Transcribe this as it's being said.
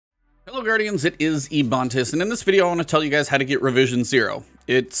Hello Guardians, it is Ebontis, and in this video I want to tell you guys how to get Revision 0.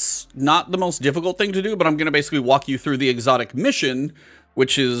 It's not the most difficult thing to do, but I'm going to basically walk you through the exotic mission,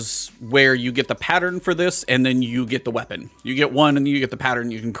 which is where you get the pattern for this, and then you get the weapon. You get one, and you get the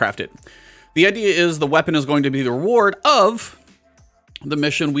pattern, you can craft it. The idea is the weapon is going to be the reward of the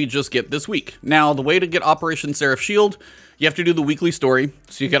mission we just get this week. Now, the way to get Operation Seraph Shield, you have to do the weekly story.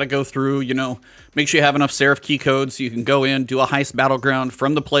 So you got to go through, make sure you have enough Seraph key codes so you can go in, do a heist battleground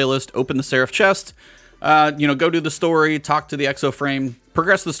from the playlist, open the Seraph chest, go do the story, talk to the exoframe,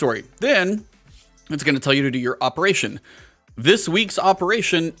 progress the story. Then it's going to tell you to do your operation. This week's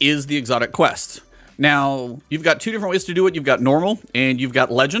operation is the exotic quest. Now, you've got two different ways to do it. You've got normal and you've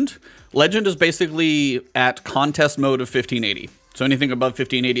got legend. Legend is basically at contest mode of 1580. So anything above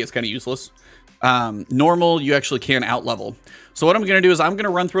 1580 is kind of useless. Normal, you actually can out-level. So what I'm going to do is I'm going to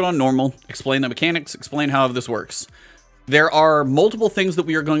run through it on normal, explain the mechanics, explain how this works. There are multiple things that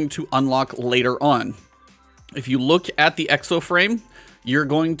we are going to unlock later on. If you look at the exoframe, you're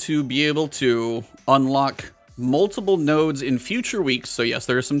going to be able to unlock multiple nodes in future weeks. So yes,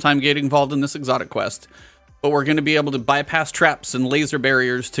 there is some time gating involved in this exotic quest, but we're going to be able to bypass traps and laser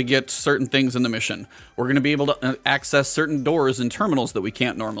barriers to get certain things in the mission. We're going to be able to access certain doors and terminals that we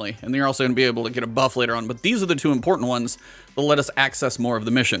can't normally. And you're also going to be able to get a buff later on. But these are the two important ones that let us access more of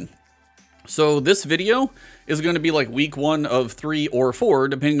the mission. So this video is going to be like week 1 of 3 or 4,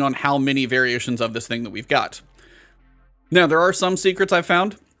 depending on how many variations of this thing that we've got. Now, there are some secrets I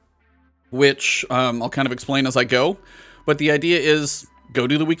found, which I'll kind of explain as I go. But the idea is, go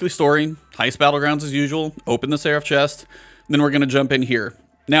do the weekly story, heist battlegrounds as usual, open the Seraph chest, then we're going to jump in here.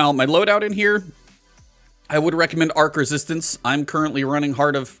 Now, my loadout in here, I would recommend arc resistance. I'm currently running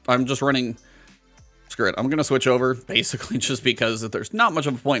I'm just running, screw it, I'm going to switch over, basically just because there's not much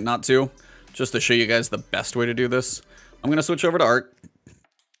of a point not to, just to show you guys the best way to do this. I'm going to switch over to arc,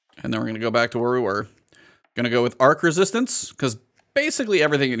 and then we're going to go back to where we were. Going to go with arc resistance, because basically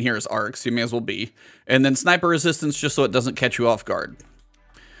everything in here is arcs, you may as well be. And then sniper resistance, just so it doesn't catch you off guard.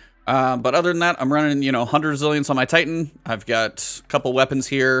 But other than that, I'm running, 100 resilience on my Titan. I've got a couple weapons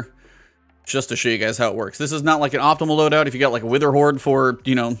here just to show you guys how it works. This is not like an optimal loadout. If you got like a Wither Horde for,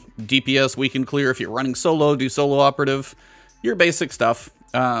 DPS, weak and clear. If you're running solo, do solo operative. Your basic stuff.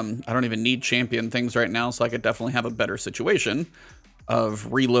 I don't even need champion things right now, so I could definitely have a better situation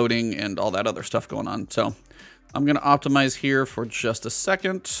of reloading and all that other stuff going on. So I'm going to optimize here for just a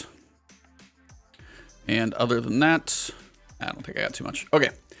second. And other than that, I don't think I got too much.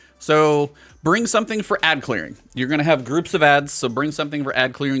 Okay. So bring something for ad clearing. You're going to have groups of ads, so bring something for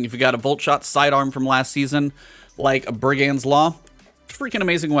ad clearing. If you got a Volt Shot sidearm from last season, like a Brigand's Law, freaking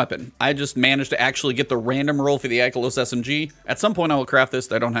amazing weapon. I just managed to actually get the random roll for the Ikelos SMG. At some point I will craft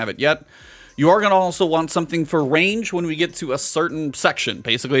this. I don't have it yet. You are going to also want something for range when we get to a certain section.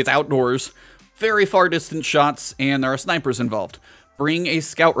 Basically, it's outdoors, very far distance shots, and there are snipers involved. Bring a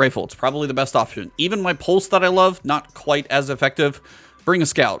scout rifle. It's probably the best option. Even my pulse that I love, not quite as effective. Bring a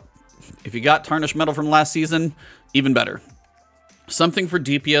scout. If you got tarnished metal from last season, even better. Something for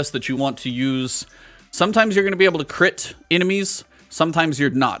DPS that you want to use. Sometimes you're going to be able to crit enemies. Sometimes you're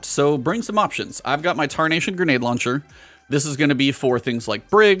not. So bring some options. I've got my Tarnation grenade launcher. This is going to be for things like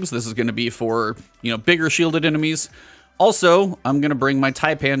Briggs. This is going to be for, bigger shielded enemies. Also, I'm going to bring my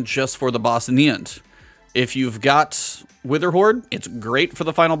Taipan just for the boss in the end. If you've got Wither Horde, it's great for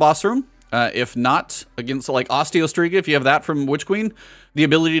the final boss room. If not, against like Osteostriga, if you have that from Witch Queen, the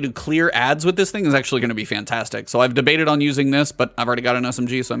ability to clear ads with this thing is actually going to be fantastic. So I've debated on using this, but I've already got an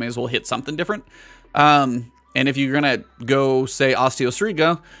SMG, so I may as well hit something different. And if you're going to go, say,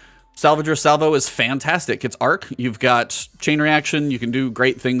 Osteostriga, Salvager Salvo is fantastic. It's arc. You've got chain reaction. You can do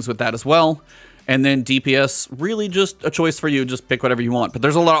great things with that as well. And then DPS, really just a choice for you. Just pick whatever you want. But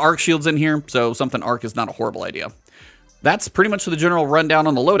there's a lot of arc shields in here, so something arc is not a horrible idea. That's pretty much the general rundown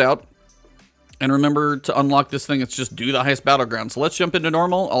on the loadout. And remember, to unlock this thing, it's just do the heist battleground. So let's jump into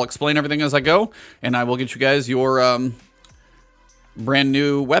normal. I'll explain everything as I go, and I will get you guys your brand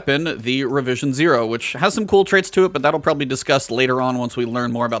new weapon, the Revision 0, which has some cool traits to it, but that'll probably be discussed later on once we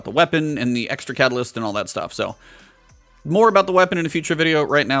learn more about the weapon and the extra catalyst and all that stuff. So more about the weapon in a future video.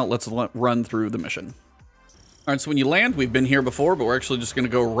 Right now, let's run through the mission. All right, so when you land, we've been here before, but we're actually just going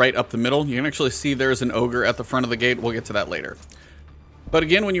to go right up the middle. You can actually see there's an ogre at the front of the gate. We'll get to that later. But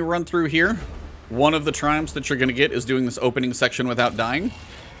again, when you run through here, one of the triumphs that you're going to get is doing this opening section without dying.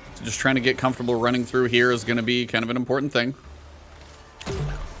 So just trying to get comfortable running through here is going to be kind of an important thing.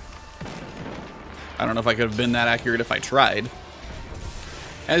 I don't know if I could have been that accurate if I tried.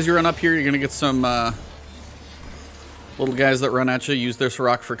 As you run up here, you're going to get some little guys that run at you. Use their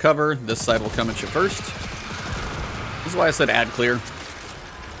Seraph for cover. This side will come at you first. This is why I said ad clear.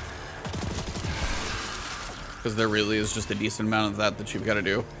 because there really is just a decent amount of that you've got to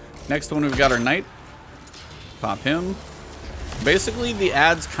do. Next one, we've got our knight. Pop him. Basically, the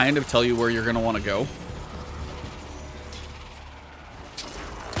ads kind of tell you where you're going to want to go.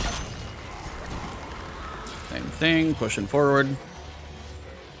 Same thing, pushing forward.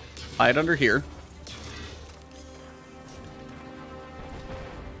 Hide under here.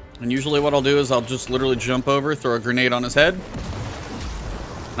 And usually what I'll do is I'll just literally jump over, throw a grenade on his head.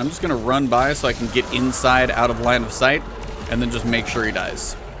 I'm just going to run by so I can get inside, out of line of sight, and then just make sure he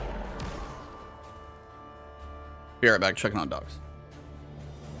dies. Be right back, checking on dogs.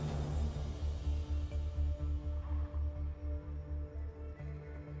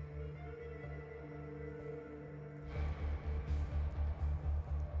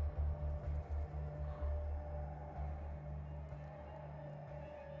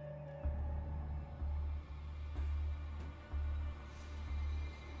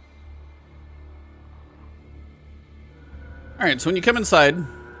 All right, so when you come inside,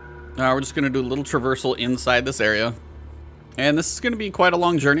 we're just going to do a little traversal inside this area. And this is going to be quite a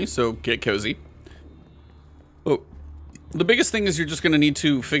long journey, so get cozy. Oh, the biggest thing is you're just going to need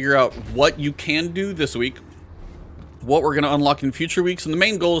to figure out what you can do this week, what we're going to unlock in future weeks, and the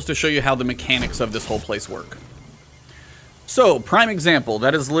main goal is to show you how the mechanics of this whole place work. So, prime example,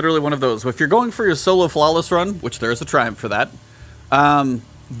 that is literally one of those. If you're going for your solo flawless run, which there is a triumph for that,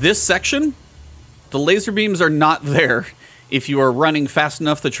 this section, the laser beams are not there if you are running fast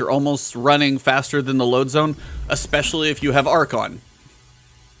enough that you're almost running faster than the load zone, especially if you have arc on.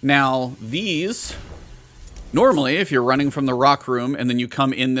 Now, these, normally, if you're running from the rock room and then you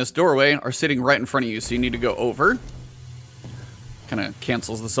come in this doorway, are sitting right in front of you, so you need to go over. Kind of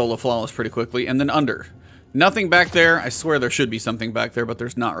cancels the solo flawless pretty quickly, and then under. Nothing back there. I swear there should be something back there, but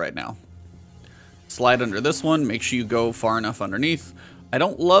there's not right now. Slide under this one. Make sure you go far enough underneath. I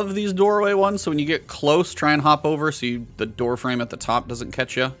don't love these doorway ones, so when you get close, try and hop over so the door frame at the top doesn't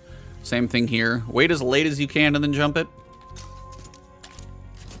catch you. Same thing here. Wait as late as you can and then jump it.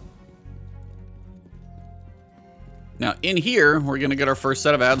 Now, in here, we're going to get our first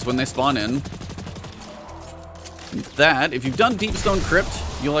set of ads when they spawn in. That, if you've done Deepstone Crypt,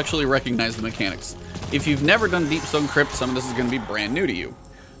 you'll actually recognize the mechanics. If you've never done Deepstone Crypt, some of this is going to be brand new to you.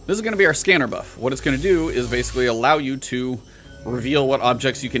 This is going to be our scanner buff. What it's going to do is basically allow you to reveal what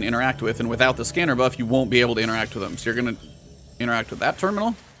objects you can interact with, and without the scanner buff, you won't be able to interact with them. So you're going to interact with that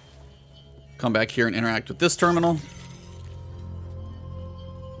terminal, come back here and interact with this terminal,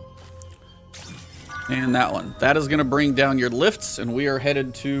 and that one. That is going to bring down your lifts, and we are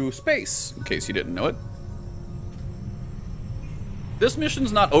headed to space, in case you didn't know it. This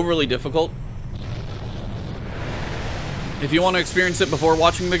mission's not overly difficult. If you want to experience it before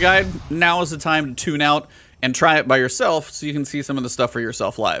watching the guide, now is the time to tune out and try it by yourself so you can see some of the stuff for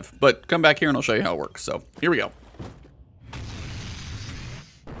yourself live. But come back here and I'll show you how it works. So here we go.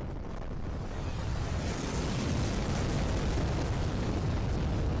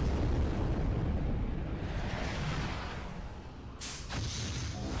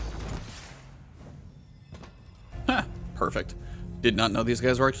 Perfect. Did not know these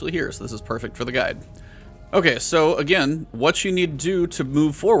guys were actually here, so this is perfect for the guide. Okay, so again, what you need to do to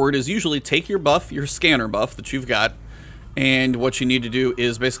move forward is usually take your buff, your scanner buff that you've got, and what you need to do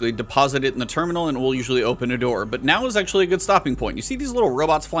is basically deposit it in the terminal and it will usually open a door. But now is actually a good stopping point. You see these little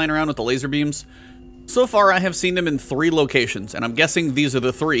robots flying around with the laser beams? So far, I have seen them in 3 locations, and I'm guessing these are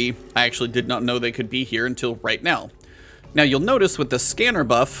the 3. I actually did not know they could be here until right now. Now, you'll notice with the scanner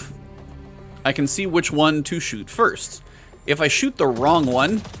buff, I can see which one to shoot first. If I shoot the wrong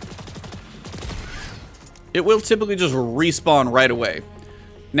one, it will typically just respawn right away.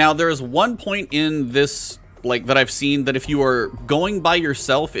 Now, there is one point in this, that I've seen that if you are going by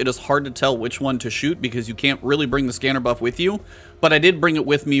yourself, it is hard to tell which one to shoot because you can't really bring the scanner buff with you. But I did bring it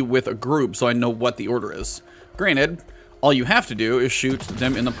with me with a group, so I know what the order is. Granted, all you have to do is shoot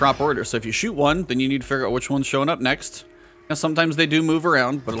them in the proper order. So if you shoot one, then you need to figure out which one's showing up next. Now, sometimes they do move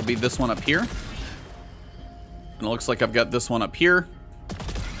around, but it'll be this one up here. And it looks like I've got this one up here,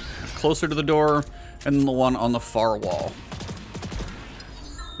 closer to the door, and then the one on the far wall.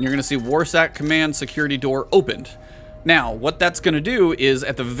 And you're going to see Warsack command security door opened. Now, what that's going to do is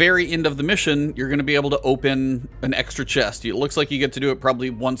at the very end of the mission, you're going to be able to open an extra chest. It looks like you get to do it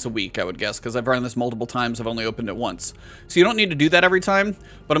probably once a week, I would guess, because I've run this multiple times. I've only opened it once. So you don't need to do that every time,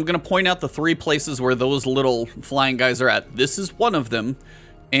 but I'm going to point out the 3 places where those little flying guys are at. This is one of them.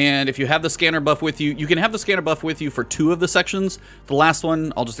 And if you have the scanner buff with you, you can have the scanner buff with you for 2 of the sections. The last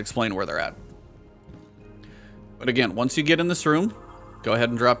one, I'll just explain where they're at. But again, once you get in this room, go ahead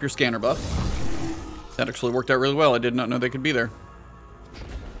and drop your scanner buff. That actually worked out really well. I did not know they could be there.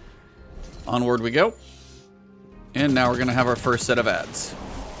 Onward we go. And now we're going to have our first set of ads.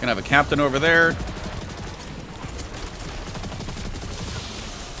 Going to have a captain over there.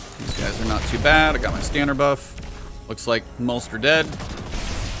 These guys are not too bad. I got my scanner buff. Looks like most are dead.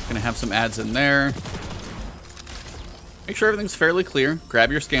 Going to have some ads in there. Make sure everything's fairly clear.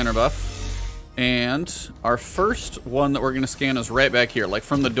 Grab your scanner buff. And our first one that we're going to scan is right back here. Like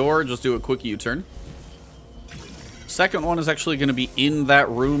from the door, just do a quick U-turn. Second one is actually going to be in that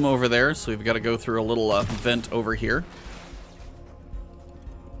room over there. So we've got to go through a little vent over here.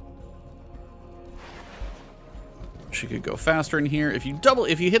 She could go faster in here. If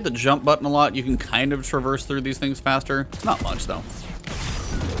you hit the jump button a lot, you can kind of traverse through these things faster. Not much though.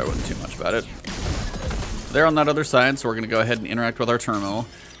 I wouldn't too much about it. They're on that other side, so we're going to go ahead and interact with our terminal.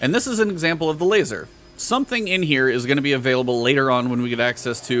 And this is an example of the laser. Something in here is going to be available later on when we get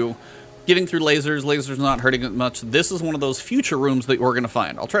access to getting through lasers. Lasers not hurting it much. This is one of those future rooms that we're going to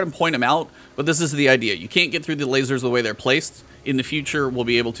find. I'll try to point them out, but this is the idea. You can't get through the lasers the way they're placed. In the future, we'll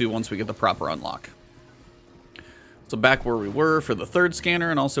be able to once we get the proper unlock. So back where we were for the third scanner,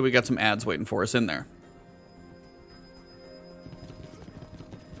 and also we got some ads waiting for us in there.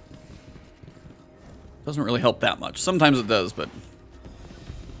 Doesn't really help that much. Sometimes it does, but...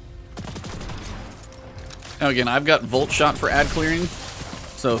 Now again, I've got Volt Shot for ad clearing,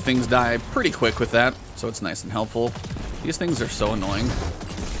 so things die pretty quick with that, so it's nice and helpful. These things are so annoying.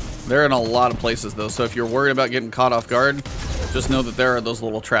 They're in a lot of places though, so if you're worried about getting caught off guard, just know that there are those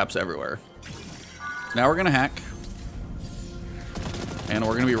little traps everywhere. Now we're gonna hack. And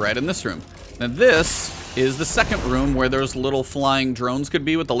we're gonna be right in this room. Now this is the second room where those little flying drones could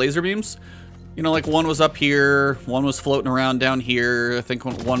be with the laser beams. You know, like one was up here, one was floating around down here. I think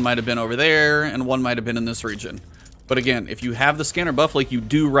one might have been over there, and one might have been in this region. But again, if you have the scanner buff like you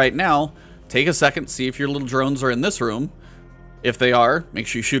do right now, take a second, see if your little drones are in this room. If they are, make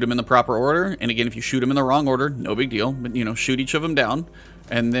sure you shoot them in the proper order. And again, if you shoot them in the wrong order, no big deal. But, you know, shoot each of them down.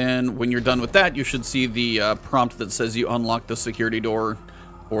 And then when you're done with that, you should see the prompt that says you unlock the security door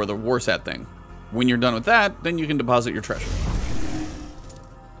or the Warsat thing. When you're done with that, then you can deposit your treasure.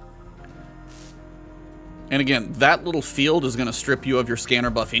 And again, that little field is going to strip you of your scanner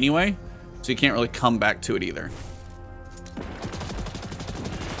buff anyway, so you can't really come back to it either.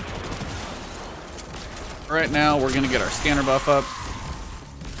 Right now, we're going to get our scanner buff up.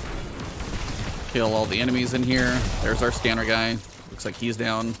 Kill all the enemies in here. There's our scanner guy. Looks like he's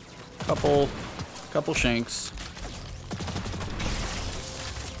down. Couple shanks.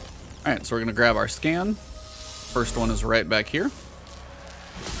 Alright, so we're going to grab our scan. First one is right back here.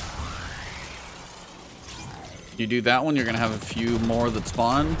 You do that one, you're going to have a few more that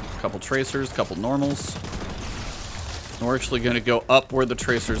spawn. A couple tracers, a couple normals. And we're actually going to go up where the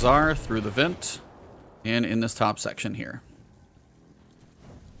tracers are, through the vent, and in this top section here.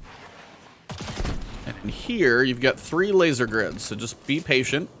 And in here, you've got 3 laser grids, so just be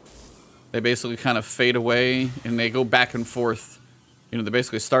patient. They basically kind of fade away, and they go back and forth. You know, they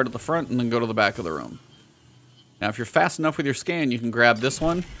basically start at the front and then go to the back of the room. Now, if you're fast enough with your scan, you can grab this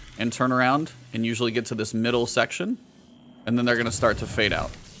one and turn around and usually get to this middle section, and then they're going to start to fade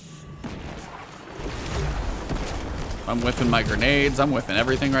out. I'm whiffing my grenades. I'm whiffing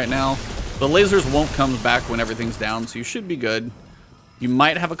everything right now. The lasers won't come back when everything's down, so you should be good. You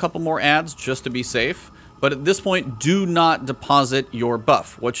might have a couple more ads just to be safe, but at this point, do not deposit your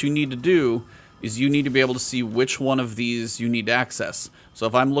buff. What you need to do is you need to be able to see which one of these you need to access. So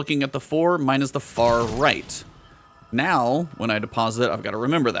if I'm looking at the 4, mine is the far right. Now, when I deposit, I've got to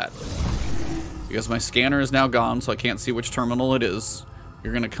remember that. Because my scanner is now gone, so I can't see which terminal it is.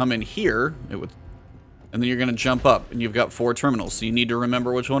 You're going to come in here, and then you're going to jump up, and you've got 4 terminals, so you need to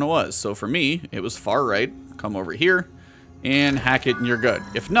remember which one it was. So for me, it was far right. Come over here, and hack it, and you're good.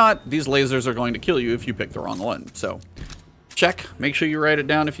 If not, these lasers are going to kill you if you pick the wrong one. So check, make sure you write it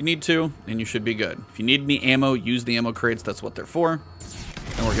down if you need to, and you should be good. If you need any ammo, use the ammo crates, that's what they're for.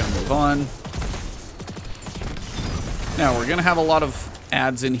 And we're going to move on. Now, we're going to have a lot of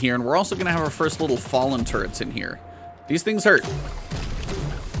ads in here, and we're also going to have our first little fallen turrets in here. These things hurt.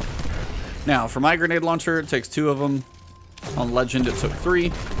 Now, for my grenade launcher, it takes 2 of them. On Legend, it took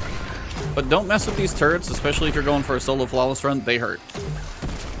 3. But don't mess with these turrets, especially if you're going for a solo flawless run. They hurt.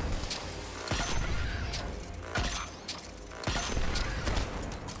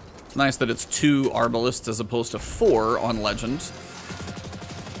 It's nice that it's 2 arbalists as opposed to 4 on Legend.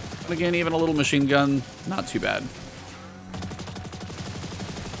 And again, even a little machine gun, not too bad.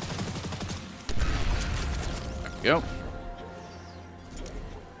 There we go.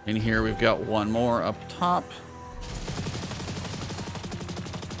 In here, we've got one more up top.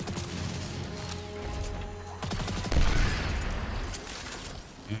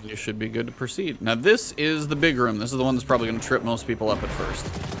 You should be good to proceed. Now this is the big room. This is the one that's probably going to trip most people up at first.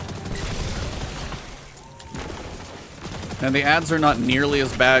 Now the ads are not nearly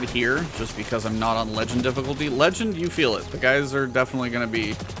as bad here, just because I'm not on Legend difficulty. Legend, you feel it. The guys are definitely going to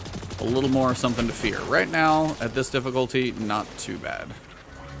be a little more something to fear. Right now, at this difficulty, not too bad.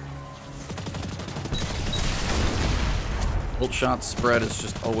 Ult shot spread is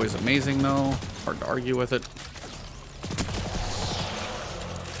just always amazing though. Hard to argue with it.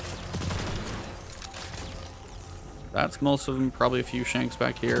 That's most of them. Probably a few shanks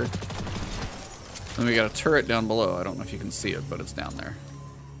back here. Then we got a turret down below. I don't know if you can see it, but it's down there.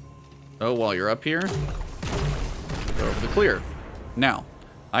 So while you're up here, go over the clear. Now,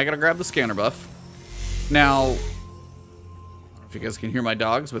 I gotta grab the scanner buff. Now, I don't know if you guys can hear my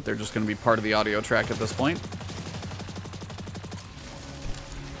dogs, but they're just gonna be part of the audio track at this point.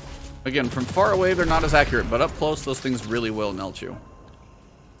 Again, from far away, they're not as accurate, but up close, those things really will melt you.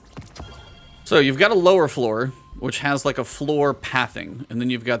 So you've got a lower floor, which has like a floor pathing, and then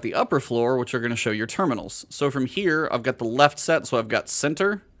you've got the upper floor, which are going to show your terminals. So from here, I've got the left set, so I've got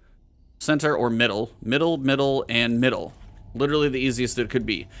center, center or middle, middle, middle, and middle. Literally the easiest it could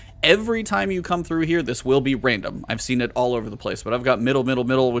be. Every time you come through here, this will be random. I've seen it all over the place, but I've got middle, middle,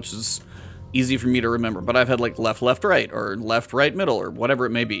 middle, which is easy for me to remember. But I've had like left, left, right, or left, right, middle, or whatever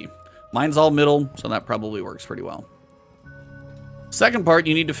it may be. Mine's all middle, so that probably works pretty well. Second part,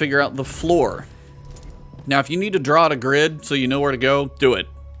 you need to figure out the floor. Now, if you need to draw out a grid so you know where to go, do it.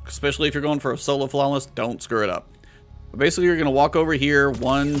 Especially if you're going for a solo flawless, don't screw it up. But basically, you're going to walk over here,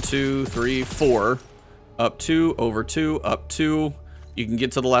 1, 2, 3, 4, up 2, over 2, up 2. You can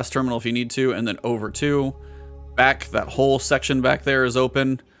get to the last terminal if you need to, and then over 2. Back, that whole section back there is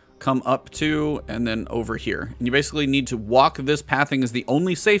open. Come up 2, and then over here. And you basically need to walk this pathing as the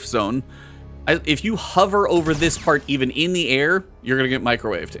only safe zone. If you hover over this part even in the air, you're going to get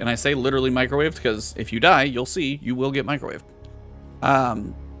microwaved. And I say literally microwaved because if you die, you'll see you will get microwaved.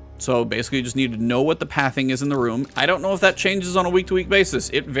 So basically you just need to know what the pathing is in the room. I don't know if that changes on a week-to-week basis.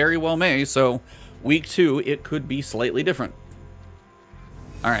 It very well may. So week 2, it could be slightly different.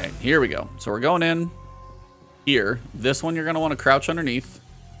 All right, here we go. So we're going in here. This one you're going to want to crouch underneath.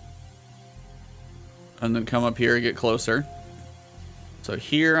 And then come up here and get closer. So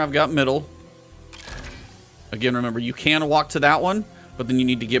here I've got middle. Again, remember, you can walk to that one, but then you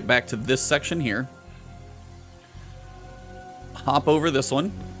need to get back to this section here. Hop over this one.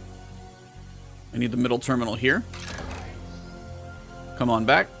 I need the middle terminal here. Come on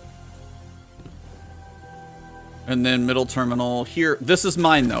back. And then middle terminal here. This is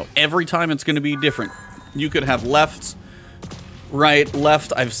mine, though. Every time it's going to be different. You could have left, right,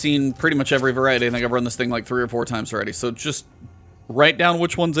 left. I've seen pretty much every variety. I think I've run this thing like 3 or 4 times already. So just write down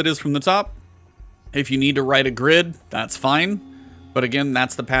which ones it is from the top. If you need to write a grid, that's fine. But again,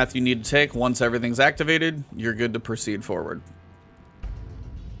 that's the path you need to take. Once everything's activated, you're good to proceed forward.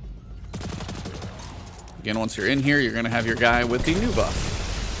 Again, once you're in here, you're going to have your guy with the new buff.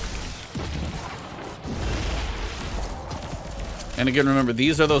 And again, remember,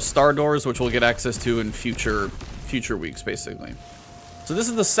 these are those star doors, which we'll get access to in future weeks, basically. So this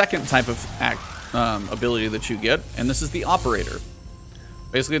is the second type of ability that you get, and this is the operator.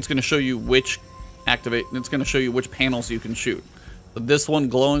 Basically, it's going to show you which it's going to show you which panels you can shoot. But this one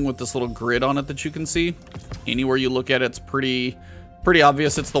glowing with this little grid on it that you can see, anywhere you look at it, it's pretty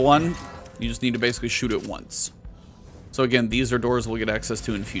obvious it's the one. You just need to basically shoot it once. So again, these are doors we'll get access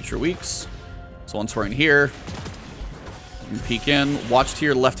to in future weeks. So once we're in here, you can peek in. Watch to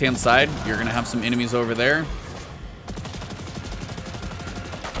your left-hand side. You're going to have some enemies over there.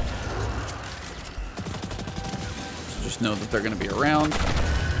 So just know that they're going to be around.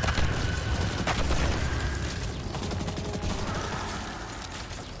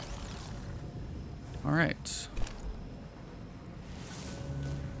 All right.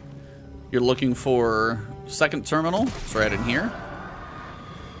 You're looking for second terminal. It's right in here.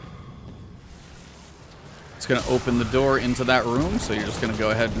 It's going to open the door into that room, so you're just going to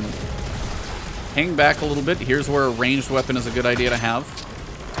go ahead and hang back a little bit. Here's where a ranged weapon is a good idea to have.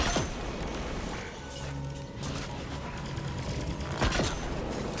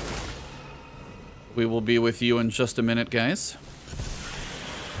 We will be with you in just a minute, guys.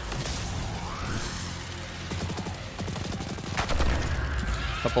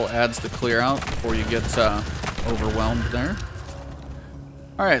 Couple ads to clear out before you get overwhelmed there.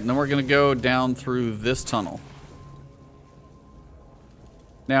 All right, and then we're going to go down through this tunnel.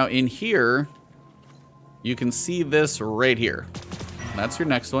 Now in here, you can see this right here. That's your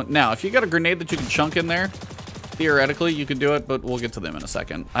next one. Now, if you got a grenade that you can chunk in there, theoretically you could do it, but we'll get to them in a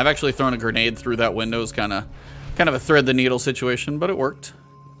second. I've actually thrown a grenade through that window. It's kind of a thread the needle situation, but it worked.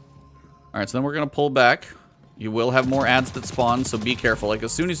 Alright, so then we're going to pull back. You will have more ads that spawn, so be careful. Like,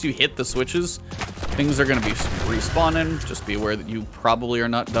 as soon as you hit the switches, things are going to be respawning. Just be aware that you probably are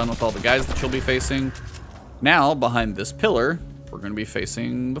not done with all the guys that you'll be facing. Now, behind this pillar, we're going to be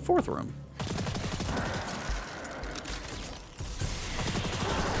facing the 4th room.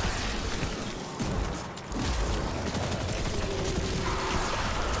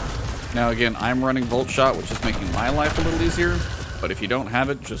 Now again, I'm running Volt Shot, which is making my life a little easier, but if you don't have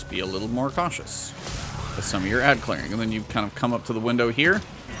it, just be a little more cautious with some of your ad clearing. And then you kind of come up to the window here,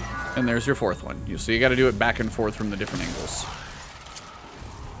 and there's your 4th one. So you got to do it back and forth from the different angles.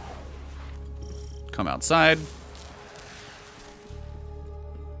 Come outside.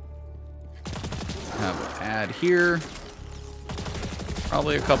 Have an ad here.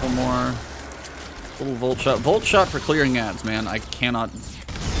 Probably a couple more. Little Volt Shot. Volt Shot for clearing ads, man. I cannot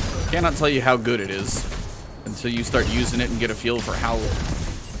tell you how good it is until you start using it and get a feel for how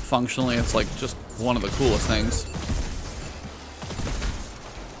functionally it's like just one of the coolest things.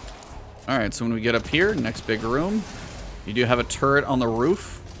 Alright, so when we get up here, next big room, you do have a turret on the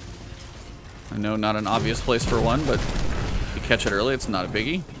roof. I know not an obvious place for one, but if you catch it early, it's not a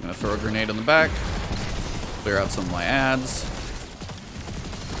biggie. I'm going to throw a grenade on the back, clear out some of my ads.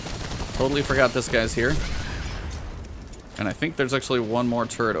 Totally forgot this guy's here. And I think there's actually one more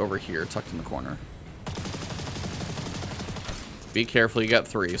turret over here, tucked in the corner. Be careful, you got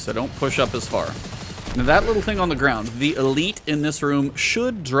 3, so don't push up as far. Now that little thing on the ground, the elite in this room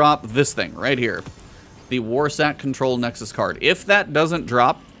should drop this thing right here. The Warsat Control Nexus card. If that doesn't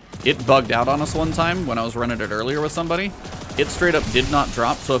drop, it bugged out on us one time when I was running it earlier with somebody. It straight up did not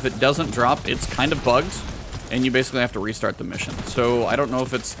drop, so if it doesn't drop, it's kind of bugged, and you basically have to restart the mission. So I don't know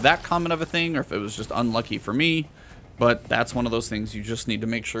if it's that common of a thing, or if it was just unlucky for me. But that's one of those things you just need to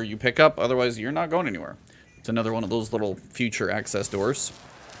make sure you pick up, otherwise you're not going anywhere. It's another one of those little future access doors.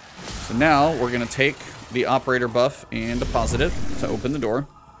 So now we're going to take the operator buff and deposit it to open the door.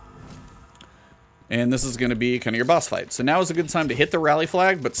 And this is going to be kind of your boss fight. So now is a good time to hit the rally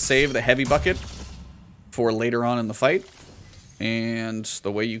flag, but save the heavy bucket for later on in the fight. And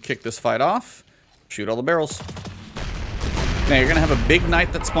the way you kick this fight off, shoot all the barrels. Now you're going to have a big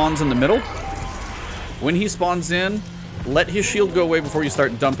knight that spawns in the middle. When he spawns in, let his shield go away before you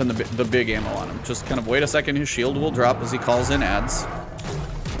start dumping the big ammo on him. Just kind of wait a second, his shield will drop as he calls in ads.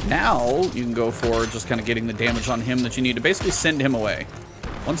 Now, you can go for just kind of getting the damage on him that you need to basically send him away.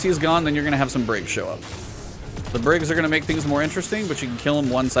 Once he's gone, then you're going to have some Brigs show up. The Brigs are going to make things more interesting, but you can kill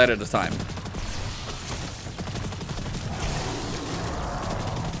them one side at a time.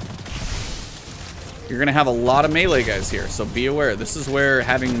 You're going to have a lot of melee guys here, so be aware. This is where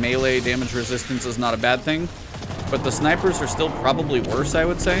having melee damage resistance is not a bad thing, but the snipers are still probably worse, I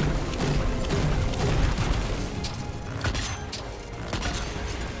would say.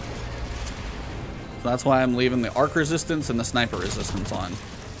 So that's why I'm leaving the arc resistance and the sniper resistance on,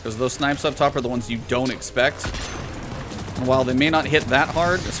 because those snipes up top are the ones you don't expect. And while they may not hit that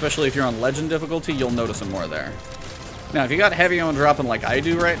hard, especially if you're on legend difficulty, you'll notice them more there. Now, if you got heavy on dropping like I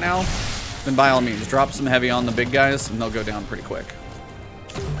do right now, then by all means, drop some heavy on the big guys, and they'll go down pretty quick.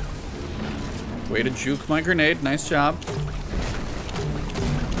 Way to juke my grenade. Nice job.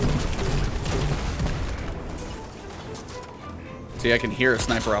 See, I can hear a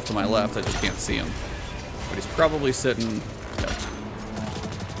sniper off to my left. I just can't see him. But he's probably sitting... Yep.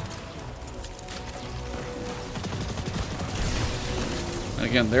 And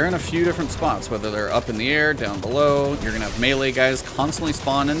again, they're in a few different spots, whether they're up in the air, down below. You're going to have melee guys constantly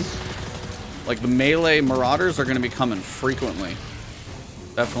spawning. Like, the melee marauders are going to be coming frequently.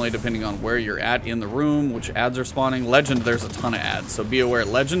 Definitely depending on where you're at in the room, which ads are spawning. Legend, there's a ton of ads, so be aware.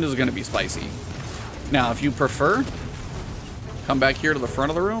 Legend is going to be spicy. Now, if you prefer, come back here to the front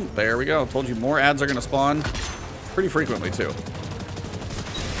of the room. There we go. Told you more ads are going to spawn pretty frequently, too.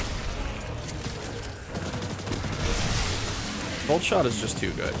 Bolt Shot is just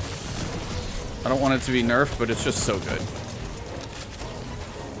too good. I don't want it to be nerfed, but it's just so good.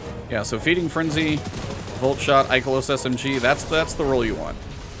 Yeah, so Feeding Frenzy, Volt Shot, Ikelos SMG, that's the roll you want.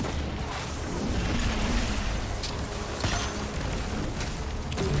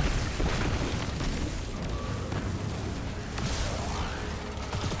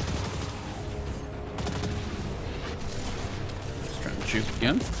 Just trying to juke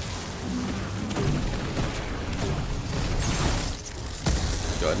again.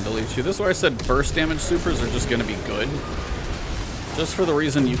 Go ahead and delete you. This is where I said burst damage supers are just going to be good. Just for the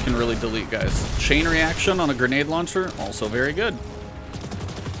reason you can really delete guys. Chain reaction on a grenade launcher, also very good.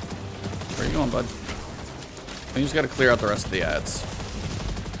 Where are you going, bud? You just got to clear out the rest of the ads.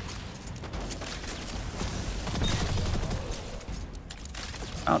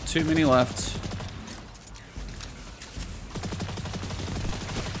 Not too many left.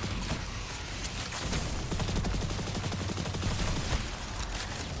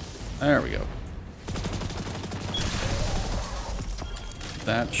 There we go.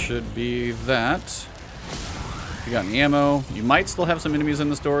 That should be that. If you got any ammo, you might still have some enemies in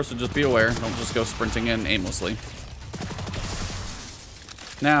this door, so just be aware. Don't just go sprinting in aimlessly.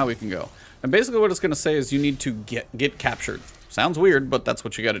 Now we can go. And basically what it's going to say is you need to get captured. Sounds weird, but that's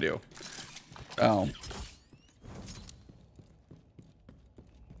what you got to do. Oh.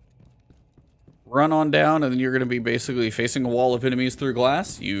 Run on down, and then you're going to be basically facing a wall of enemies through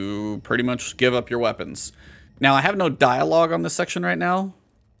glass. You pretty much give up your weapons. Now, I have no dialogue on this section right now.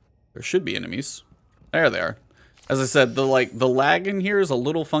 There should be enemies. There they are. As I said, the lag in here is a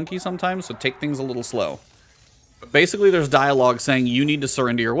little funky sometimes, so take things a little slow. But basically, there's dialogue saying you need to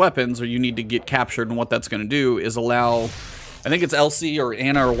surrender your weapons or you need to get captured, and what that's going to do is allow, I think it's Elsie or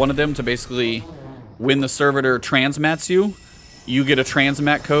Anna or one of them to basically, when the servitor transmats you, you get a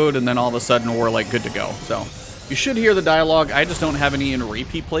transmat code, and then all of a sudden we're like good to go. So you should hear the dialogue. I just don't have any in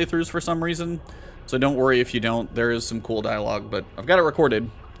repeat playthroughs for some reason. So don't worry if you don't. There is some cool dialogue, but I've got it recorded.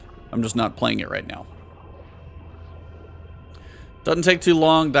 I'm just not playing it right now. Doesn't take too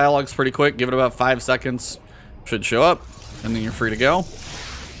long. Dialogue's pretty quick. Give it about 5 seconds. Should show up, and then you're free to go.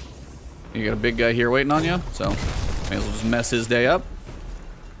 You got a big guy here waiting on you, so may as well just mess his day up.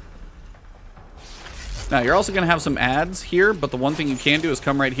 Now, you're also going to have some ads here, but the one thing you can do is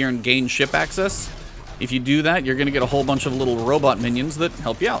come right here and gain ship access. If you do that, you're going to get a whole bunch of little robot minions that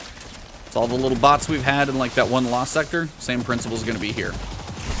help you out. It's all the little bots we've had in like that one lost sector. Same principle is going to be here.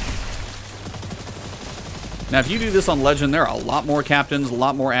 Now, if you do this on Legend, there are a lot more captains, a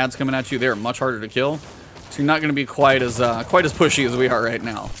lot more ads coming at you. They're much harder to kill. So you're not going to be quite as pushy as we are right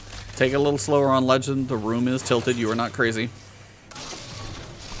now. Take it a little slower on Legend. The room is tilted. You are not crazy.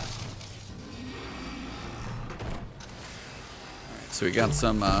 So we got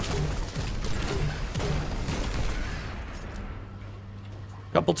some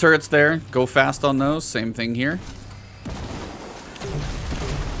couple turrets there. Go fast on those. Same thing here.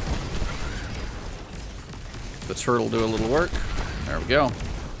 The turtle do a little work. There we go.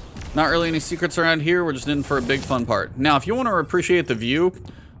 Not really any secrets around here. We're just in for a big fun part. Now, if you want to appreciate the view,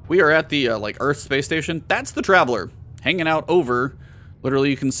 we are at the like Earth space station. That's the Traveler hanging out over.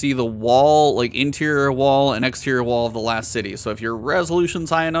 Literally, you can see the wall, like interior wall and exterior wall of the last city. So if your resolution's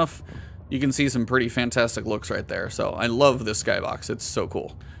high enough, you can see some pretty fantastic looks right there. So I love this skybox. It's so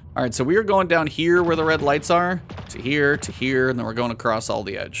cool. All right, so we are going down here where the red lights are, to here, and then we're going across all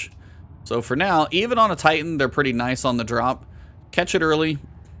the edge. So for now, even on a Titan, they're pretty nice on the drop. Catch it early,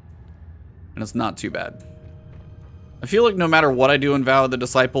 and it's not too bad. I feel like no matter what I do in Vow of the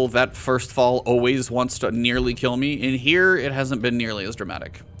Disciple, that first fall always wants to nearly kill me. In here, it hasn't been nearly as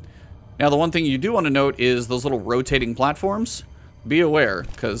dramatic. Now, the one thing you do want to note is those little rotating platforms. Be aware,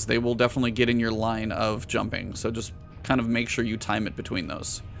 because they will definitely get in your line of jumping. So just kind of make sure you time it between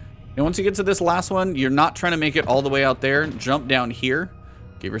those. And once you get to this last one, you're not trying to make it all the way out there. Jump down here.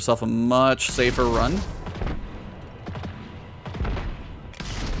 Give yourself a much safer run.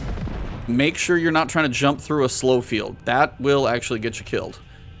 Make sure you're not trying to jump through a slow field. That will actually get you killed.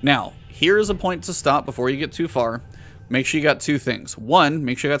 Now, here's a point to stop before you get too far. Make sure you got two things. One,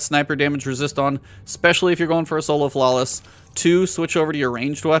 make sure you got sniper damage resist on, especially if you're going for a solo flawless. Two, switch over to your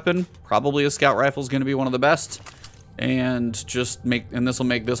ranged weapon. Probably a scout rifle is going to be one of the best. And this will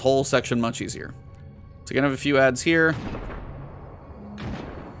make this whole section much easier. So you're going to have a few ads here.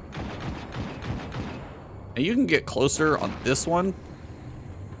 Now you can get closer on this one.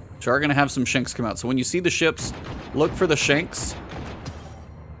 Which are going to have some shanks come out. So when you see the ships, look for the shanks.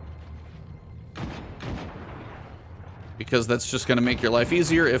 Because that's just going to make your life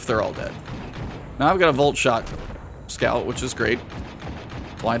easier if they're all dead. Now I've got a Volt Shot Scout, which is great.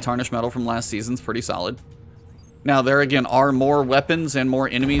 That's why Tarnished Metal from last season's pretty solid. Now there again are more weapons and more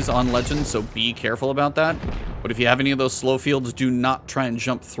enemies on Legend, so be careful about that. But if you have any of those slow fields, do not try and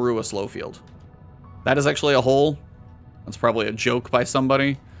jump through a slow field. That is actually a hole. That's probably a joke by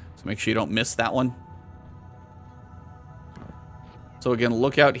somebody. So make sure you don't miss that one. So again,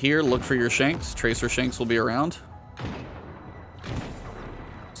 look out here. Look for your shanks. Tracer shanks will be around.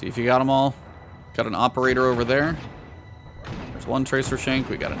 See if you got them all. Got an operator over there. There's one tracer shank.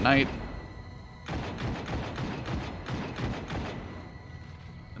 We got a knight.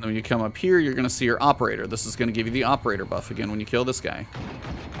 And then when you come up here, you're going to see your operator. This is going to give you the operator buff again when you kill this guy.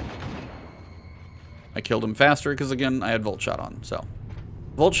 I killed him faster because, again, I had Volt Shot on, so...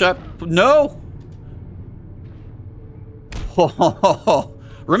 Volt Shot, no!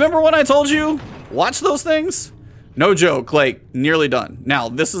 Remember when I told you? Watch those things? No joke, like, nearly done. Now,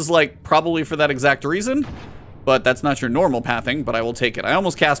 this is, like, probably for that exact reason, but that's not your normal pathing, but I will take it. I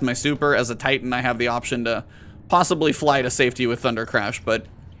almost cast my super. As a Titan, I have the option to possibly fly to safety with Thunder Crash, but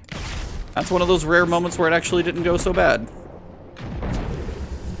that's one of those rare moments where it actually didn't go so bad.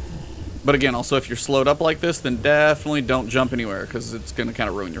 But again, also, if you're slowed up like this, then definitely don't jump anywhere, because it's going to kind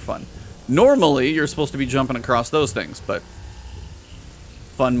of ruin your fun. Normally, you're supposed to be jumping across those things, but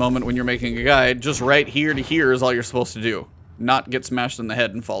fun moment when you're making a guide, just right here to here is all you're supposed to do. Not get smashed in the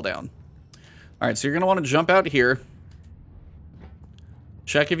head and fall down. Alright, so you're going to want to jump out here.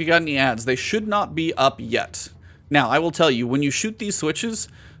 Check if you got any ads. They should not be up yet. Now, I will tell you, when you shoot these switches,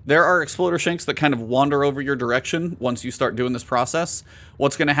 there are exploder shanks that kind of wander over your direction once you start doing this process.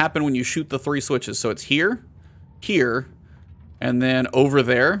 What's going to happen when you shoot the 3 switches? So it's here, here, and then over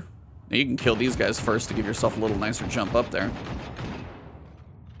there. Now you can kill these guys first to give yourself a little nicer jump up there.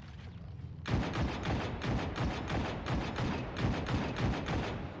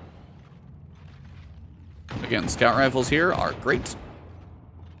 Again, scout rifles here are great.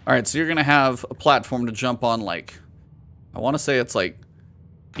 Alright, so you're going to have a platform to jump on, like, I want to say it's like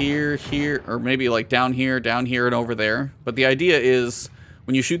here, here, or maybe like down here, and over there. But the idea is,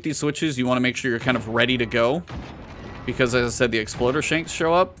 when you shoot these switches, you want to make sure you're kind of ready to go. Because, as I said, the exploder shanks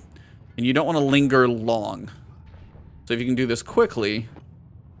show up, and you don't want to linger long. So if you can do this quickly,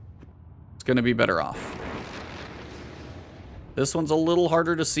 it's going to be better off. This one's a little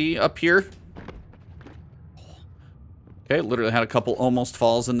harder to see up here. Okay, literally had a couple almost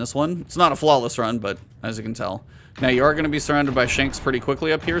falls in this one. It's not a flawless run, but as you can tell. Now, you are going to be surrounded by shanks pretty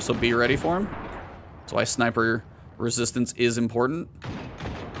quickly up here, so be ready for them. That's why sniper resistance is important.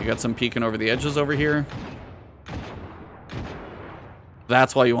 You got some peeking over the edges over here.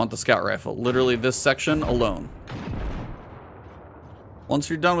 That's why you want the scout rifle. Literally this section alone. Once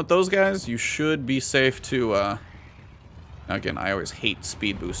you're done with those guys, you should be safe to... Again, I always hate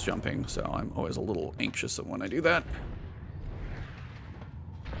speed boost jumping, so I'm always a little anxious when I do that.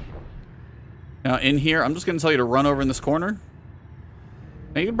 Now, in here, I'm just going to tell you to run over in this corner.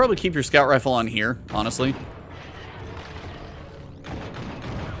 Now, you can probably keep your scout rifle on here, honestly.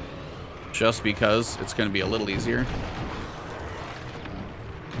 Just because it's going to be a little easier.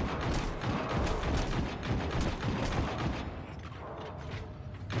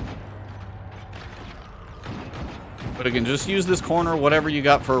 But again, just use this corner, whatever you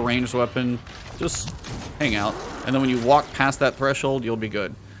got for a ranged weapon. Just hang out. And then when you walk past that threshold, you'll be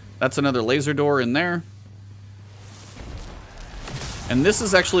good. That's another laser door in there. And this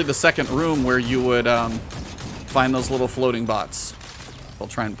is actually the second room where you would find those little floating bots. I'll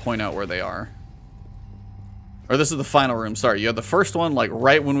try and point out where they are. Or this is the final room, sorry. You had the first one, like,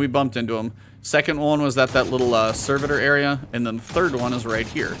 right when we bumped into them. Second one was at that little servitor area. And then the third one is right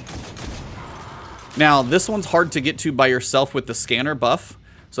here. Now, this one's hard to get to by yourself with the scanner buff.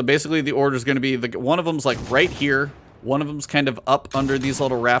 So basically the order is going to be, one of them's like right here. One of them's kind of up under these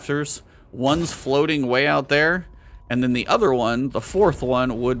little rafters. One's floating way out there. And then the other one, the fourth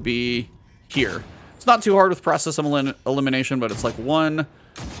one, would be here. It's not too hard with process elimination, but it's like 1,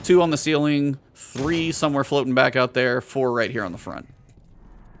 2 on the ceiling, 3 somewhere floating back out there, 4 right here on the front.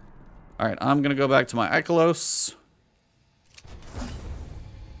 Alright, I'm going to go back to my Ikelos.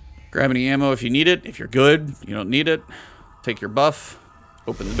 Grab any ammo if you need it. If you're good, you don't need it. Take your buff.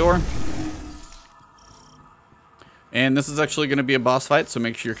 Open the door. And this is actually going to be a boss fight, so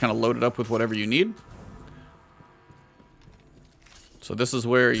make sure you're kind of loaded up with whatever you need. So this is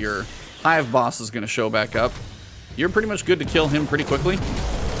where your hive boss is going to show back up. You're pretty much good to kill him pretty quickly.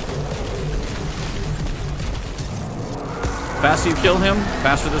 Faster you kill him,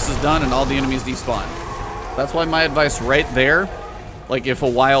 faster this is done, and all the enemies despawn. That's why my advice right there, like if a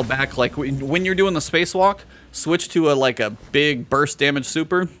while back, like when you're doing the spacewalk, switch to a big burst damage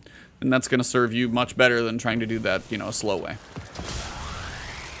super, and that's going to serve you much better than trying to do that, you know, a slow way.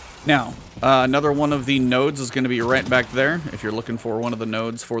 Now, another one of the nodes is going to be right back there. If you're looking for one of the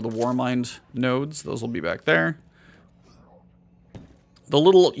nodes for the Warmind nodes, those will be back there. The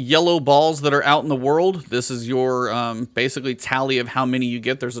little yellow balls that are out in the world, this is your basically tally of how many you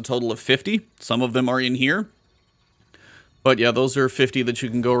get. There's a total of 50. Some of them are in here. But yeah, those are 50 that you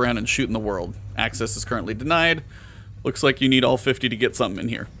can go around and shoot in the world. Access is currently denied. Looks like you need all 50 to get something in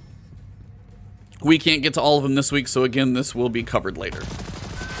here. We can't get to all of them this week, so again, this will be covered later.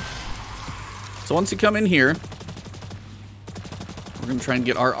 So once you come in here, we're going to try and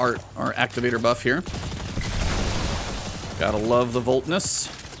get our activator buff here. Gotta love the Voltness.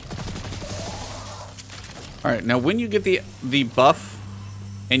 Alright, now when you get the buff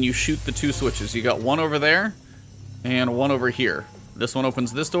and you shoot the 2 switches, you got one over there and one over here. This one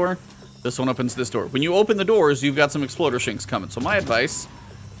opens this door. This one opens this door. When you open the doors, you've got some exploder shinks coming. So my advice,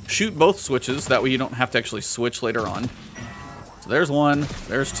 shoot both switches. That way you don't have to actually switch later on. So there's one,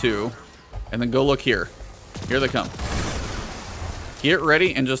 there's two. And then go look here. Here they come. Get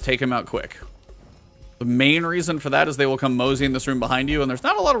ready and just take them out quick. The main reason for that is they will come mosey in this room behind you, and there's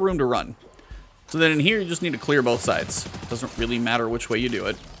not a lot of room to run. So then in here, you just need to clear both sides. It doesn't really matter which way you do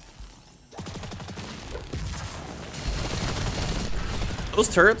it. Those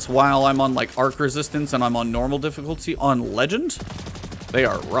turrets, while I'm on like arc resistance and I'm on normal difficulty on legend, they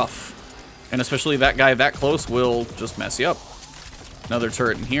are rough. And especially that guy that close will just mess you up. Another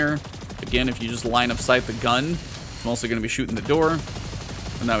turret in here. Again, if you just line of sight the gun, I'm also going to be shooting the door.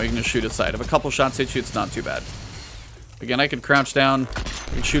 And now we can just shoot its side. If a couple shots hit you, it's not too bad. Again, I could crouch down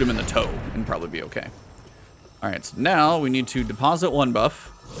and shoot him in the toe and probably be okay. Alright, so now we need to deposit one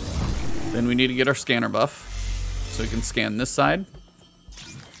buff. Then we need to get our scanner buff. So we can scan this side.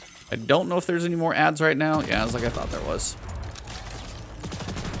 I don't know if there's any more ads right now. Yeah, it's like I thought there was.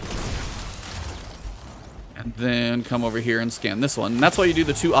 And then come over here and scan this one. And that's why you do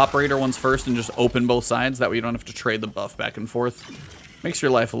the 2 operator ones first and just open both sides. That way you don't have to trade the buff back and forth. Makes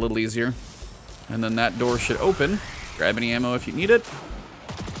your life a little easier. And then that door should open. Grab any ammo if you need it.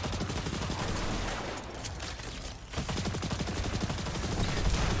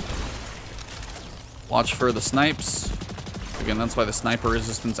 Watch for the snipes. Again, that's why the sniper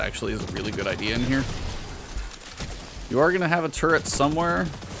resistance actually is a really good idea in here. You are going to have a turret somewhere.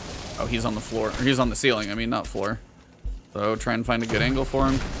 Oh, he's on the floor. Or he's on the ceiling. I mean, not floor. So try and find a good angle for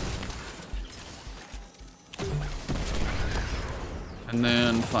him. And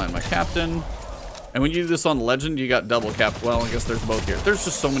then find my captain. And when you do this on legend, you got double cap. Well, I guess there's both here. There's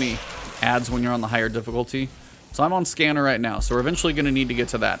just so many ads when you're on the higher difficulty. So I'm on scanner right now. So we're eventually going to need to get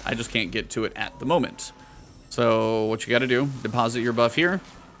to that. I just can't get to it at the moment. So what you got to do, deposit your buff here.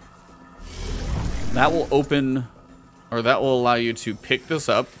 That will open, or that will allow you to pick this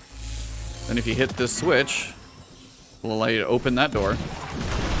up. Then if you hit this switch, it will allow you to open that door.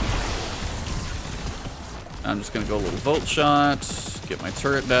 I'm just going to go a little volt shot, get my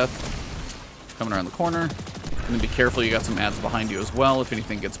turret death, coming around the corner. And then be careful, you got some ads behind you as well if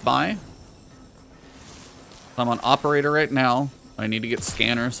anything gets by. I'm on operator right now. I need to get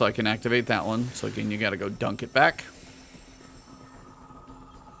scanner so I can activate that one. So again, you got to go dunk it back.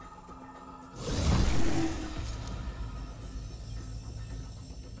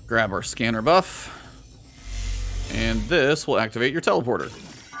 Grab our scanner buff. And this will activate your teleporter.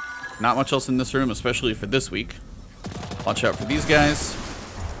 Not much else in this room, especially for this week. Watch out for these guys.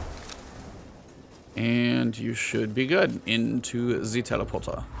 And you should be good into the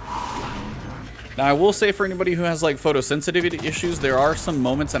teleporter. Now, I will say for anybody who has like photosensitivity issues, there are some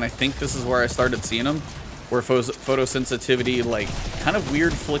moments, and I think this is where I started seeing them, where photosensitivity, like kind of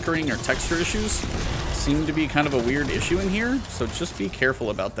weird flickering or texture issues seem to be kind of a weird issue in here. So just be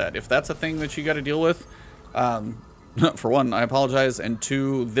careful about that. If that's a thing that you got to deal with, for one, I apologize. And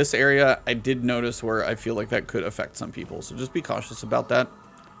two, this area, I did notice where I feel like that could affect some people. So just be cautious about that.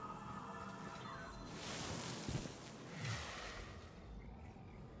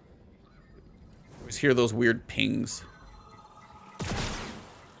 Always hear those weird pings.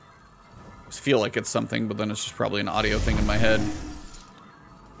 Just feel like it's something, but then it's just probably an audio thing in my head.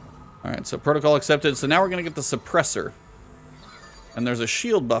 Alright, so protocol accepted. So now we're going to get the suppressor. And there's a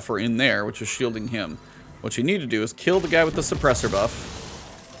shield buffer in there, which is shielding him. What you need to do is kill the guy with the suppressor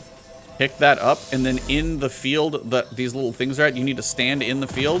buff. Pick that up, and then in the field that these little things are at, you need to stand in the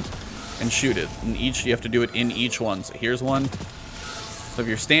field and shoot it. And each, you have to do it in each one. So here's one. So if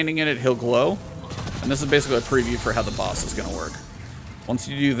you're standing in it, he'll glow. And this is basically a preview for how the boss is going to work. Once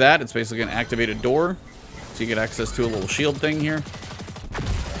you do that, it's basically going to activate a door. So you get access to a little shield thing here.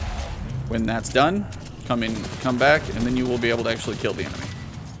 When that's done, come in, come back, and then you will be able to actually kill the enemy.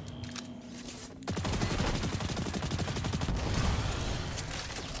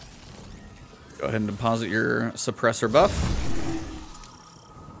 Go ahead and deposit your suppressor buff.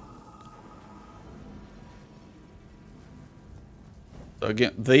 So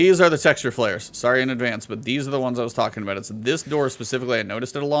again, these are the texture flares. Sorry in advance, but these are the ones I was talking about. It's this door specifically I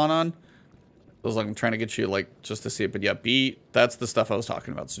noticed it a lot on. I was like, I'm trying to get you like just to see it, but yeah, that's the stuff I was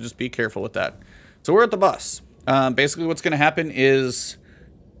talking about. So just be careful with that. So we're at the bus. Basically what's going to happen is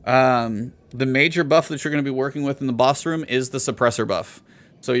the major buff that you're going to be working with in the boss room is the suppressor buff.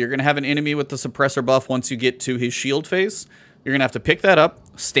 So you're going to have an enemy with the suppressor buff once you get to his shield phase. You're going to have to pick that up,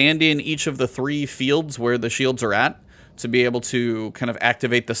 stand in each of the 3 fields where the shields are at to be able to kind of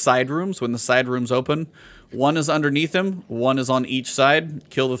activate the side rooms when the side rooms open. One is underneath him, one is on each side.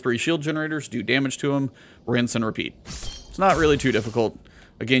 Kill the 3 shield generators, do damage to them, rinse and repeat. It's not really too difficult.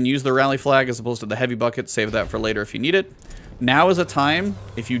 Again, use the rally flag as opposed to the heavy bucket. Save that for later if you need it. Now is a time,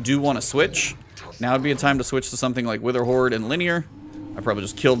 if you do want to switch, now would be a time to switch to something like Wither Horde and Linear. I probably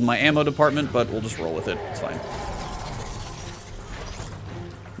just killed my ammo department, but we'll just roll with it. It's fine.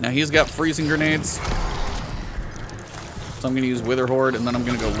 Now he's got freezing grenades. So I'm going to use Wither Horde, and then I'm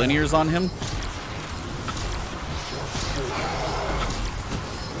going to go Linears on him.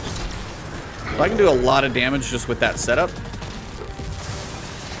 So I can do a lot of damage just with that setup.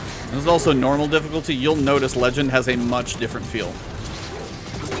 This is also normal difficulty. You'll notice Legend has a much different feel.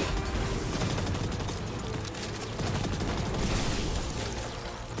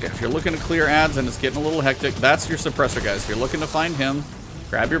 Okay, if you're looking to clear ads and it's getting a little hectic, that's your suppressor, guys. If you're looking to find him,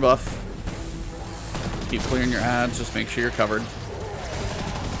 grab your buff. Keep clearing your ads, just make sure you're covered.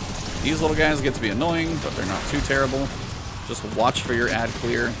 These little guys get to be annoying, but they're not too terrible. Just watch for your ad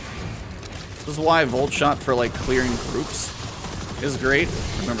clear. This is why Volt Shot for like clearing groups is great.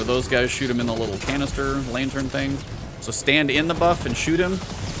 Remember, those guys shoot him in the little canister lantern thing. So stand in the buff and shoot him,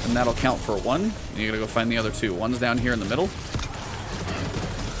 and that'll count for one. And you gotta go find the other two. One's down here in the middle.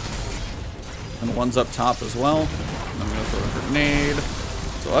 And one's up top as well. And I'm gonna throw a grenade.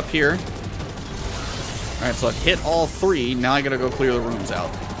 So up here. Alright, so I've hit all three. Now I gotta go clear the rooms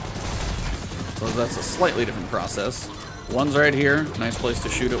out. So that's a slightly different process. One's right here. Nice place to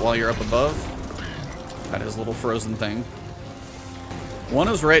shoot it while you're up above. Got his little frozen thing. One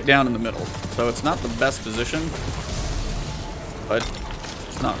is right down in the middle, so it's not the best position, but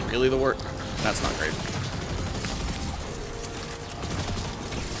it's not really the worst. That's not great.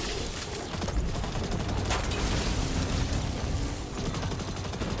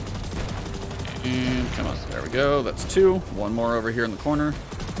 And come on, there we go. That's two. One more over here in the corner.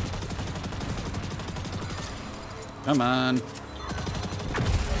 Come on.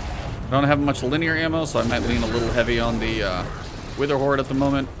 I don't have much linear ammo, so I might lean a little heavy on the Wither Horde at the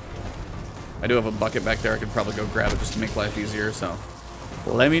moment. I do have a bucket back there. I could probably go grab it just to make life easier, so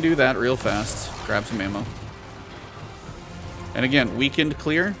let me do that real fast. Grab some ammo. And again, weakened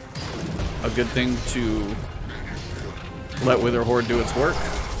clear. A good thing to let Wither Horde do its work.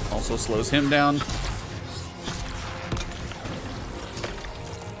 Also slows him down.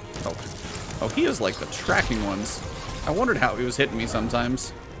 Oh, he is like the tracking ones. I wondered how he was hitting me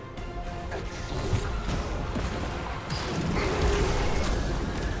sometimes.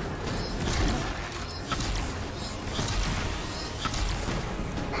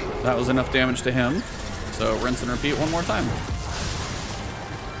 That was enough damage to him. So rinse and repeat one more time.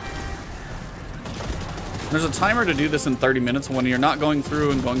 There's a timer to do this in 30 minutes. When you're not going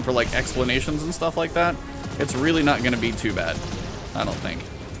through and going for like explanations and stuff like that, it's really not going to be too bad. I don't think.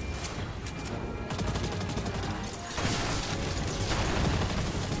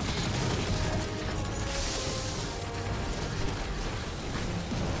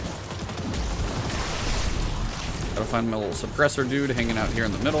 Gotta find my little suppressor dude hanging out here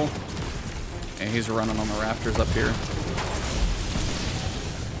in the middle. And he's running on the rafters up here.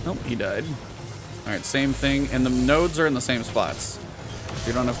 Nope, he died. Alright, same thing. And the nodes are in the same spots.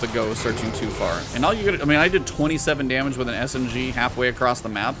 You don't have to go searching too far. And all you gotta, I mean, I did 27 damage with an SMG halfway across the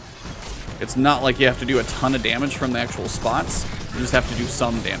map. It's not like you have to do a ton of damage from the actual spots. You just have to do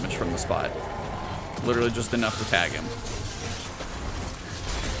some damage from the spot. Literally just enough to tag him.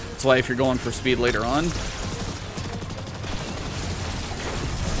 That's why if you're going for speed later on,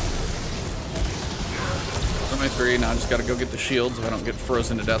 my 3. Now I just gotta go get the shields if I don't get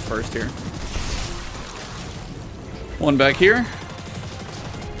frozen to death first here. One back here.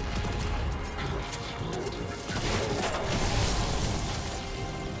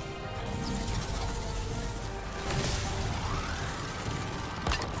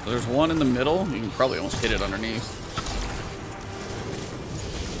 There's one in the middle. You can probably almost hit it underneath.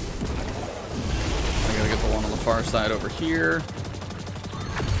 I gotta get the one on the far side over here.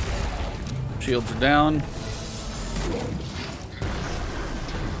 Shields are down.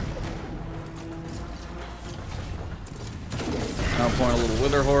 Now point a little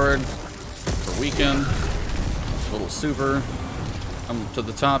Wither Horde for weaken. A little super. Come to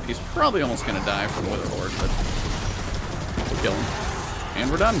the top. He's probably almost going to die from Wither Horde, but we'll kill him.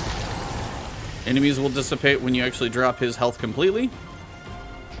 And we're done. Enemies will dissipate when you actually drop his health completely.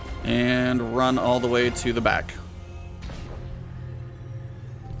 And run all the way to the back.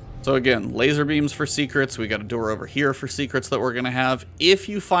 So again, laser beams for secrets. We got a door over here for secrets that we're going to have. If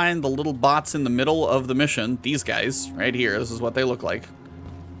you find the little bots in the middle of the mission, these guys right here, this is what they look like.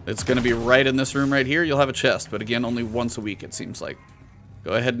 It's going to be right in this room right here. You'll have a chest, but again, only once a week, it seems like.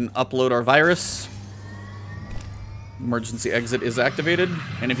 Go ahead and upload our virus. Emergency exit is activated.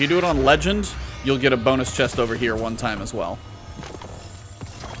 And if you do it on Legend, you'll get a bonus chest over here one time as well.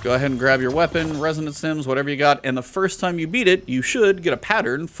 Go ahead and grab your weapon, resonance sims, whatever you got. And the first time you beat it, you should get a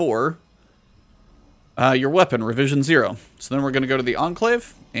pattern for your weapon, Revision 0. So then we're going to go to the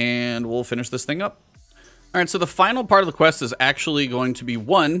Enclave, and we'll finish this thing up. All right, so the final part of the quest is actually going to be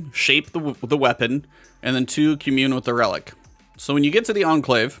 1, shape the weapon, and then 2, commune with the relic. So when you get to the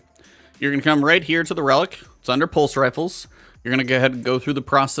Enclave, you're going to come right here to the relic. It's under pulse rifles. You're going to go ahead and go through the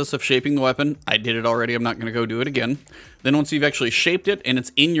process of shaping the weapon. I did it already. I'm not going to go do it again. Then once you've actually shaped it and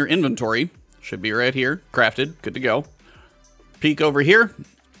it's in your inventory, should be right here, crafted, good to go. Peek over here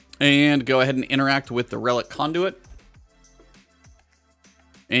and go ahead and interact with the relic conduit.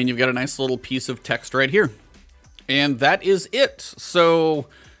 And you've got a nice little piece of text right here. And that is it. So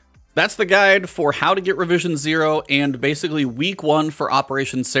that's the guide for how to get Revision 0 and basically week 1 for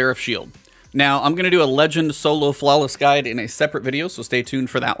Operation Seraph Shield. Now, I'm going to do a Legend Solo Flawless Guide in a separate video, so stay tuned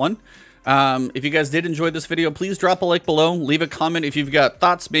for that one. If you guys did enjoy this video, please drop a like below. Leave a comment if you've got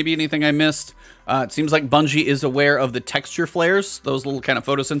thoughts, maybe anything I missed. It seems like Bungie is aware of the texture flares, those little kind of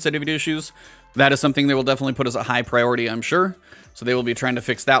photosensitivity issues. That is something they will definitely put as a high priority, I'm sure. So they will be trying to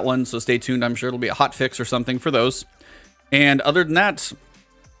fix that one, so stay tuned. I'm sure it'll be a hot fix or something for those. And other than that,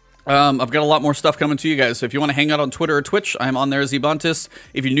 I've got a lot more stuff coming to you guys. So if you want to hang out on Twitter or Twitch, I'm on there as Ebontis.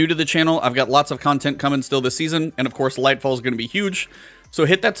 If you're new to the channel, I've got lots of content coming still this season. And of course, Nightfall is going to be huge. So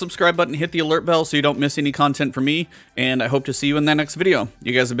hit that subscribe button, hit the alert bell so you don't miss any content from me. And I hope to see you in that next video.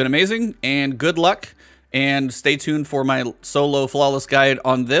 You guys have been amazing and good luck. And stay tuned for my solo flawless guide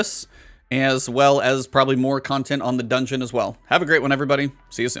on this, as well as probably more content on the dungeon as well. Have a great one, everybody.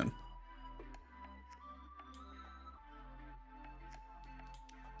 See you soon.